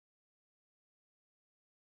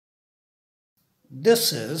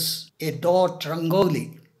This is a dot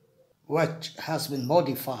Rangoli, which has been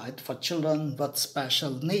modified for children with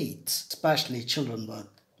special needs, especially children with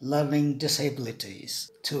learning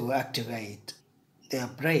disabilities, to activate their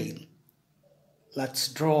brain. Let's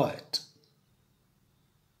draw it.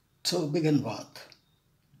 To begin with,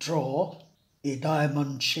 draw a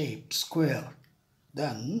diamond-shaped square.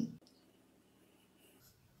 Then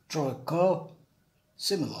draw a curve.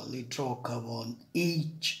 Similarly, draw a curve on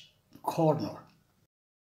each corner.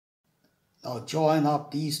 Now join up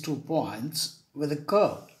these 2 points with a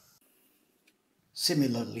curve.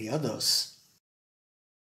 Similarly, others.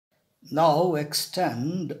 Now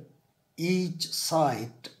extend each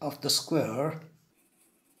side of the square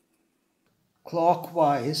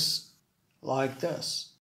clockwise like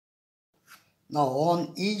this. Now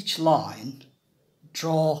on each line,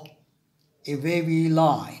 draw a wavy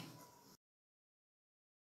line.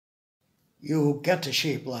 You get a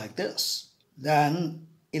shape like this. Then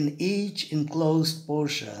in each enclosed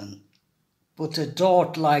portion, put a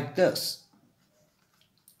dot like this.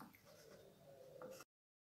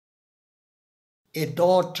 A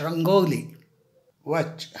dot Rangoli,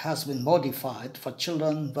 which has been modified for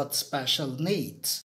children with special needs.